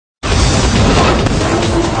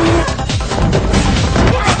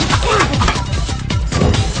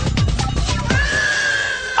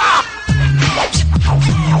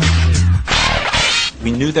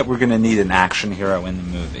knew that we're going to need an action hero in the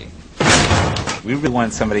movie. We really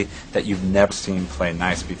wanted somebody that you've never seen play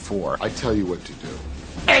nice before. I tell you what to do.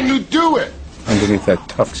 And you do it! Underneath that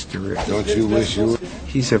tough exterior. Don't you wish you...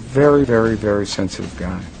 He's a very, very, very sensitive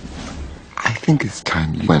guy. I think it's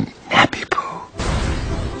time you went nappy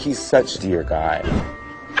poo. He's such a dear guy.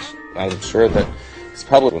 I'm sure that his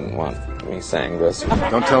public wouldn't want me saying this.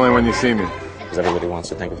 Don't tell me when you see me. Because everybody wants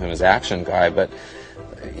to think of him as action guy, but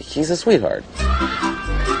he's a sweetheart.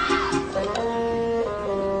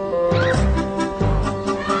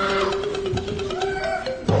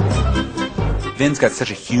 Vin's got such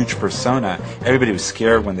a huge persona. Everybody was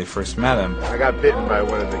scared when they first met him. I got bitten by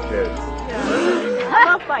one of the kids.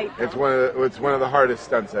 It's one of the hardest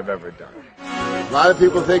stunts I've ever done. A lot of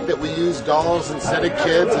people think that we use dolls instead of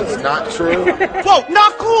kids. It's not true. Whoa,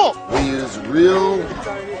 not cool! We use real,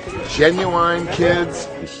 genuine kids.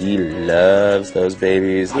 He loves those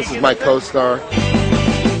babies. This is my co-star.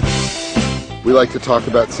 We like to talk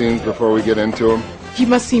about scenes before we get into them. He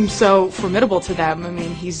must seem so formidable to them. I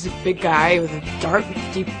mean, he's a big guy with a dark,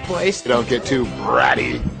 deep voice. Don't get too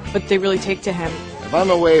bratty. But they really take to him. If I'm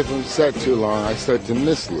away from set too long, I start to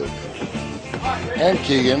miss Luke. And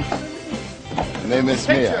Keegan. And they miss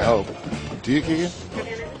me, I hope. Do you, Keegan?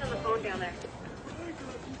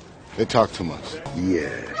 They talk too much. Yeah.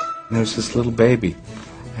 There's this little baby,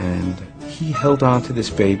 and he held on to this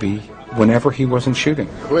baby whenever he wasn't shooting.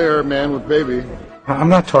 Clear, man with baby. I'm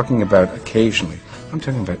not talking about occasionally. I'm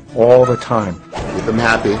talking about all the time. Keep them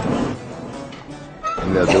happy,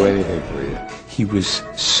 and they'll do anything for you. He was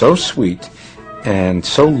so sweet and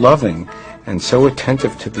so loving and so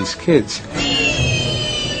attentive to these kids.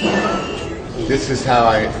 This is how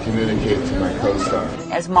I communicate to my co-star.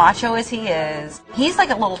 As macho as he is, he's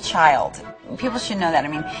like a little child. People should know that. I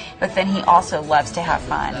mean, but then he also loves to have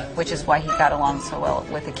fun, which is why he got along so well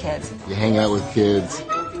with the kids. You hang out with kids,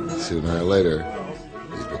 sooner or later,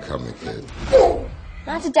 you become a kid.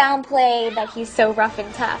 Not to downplay that he's so rough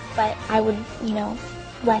and tough, but I would,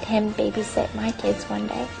 let him babysit my kids one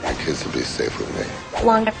day. My kids will be safe with me.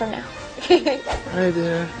 Long from now. Hi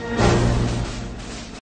there.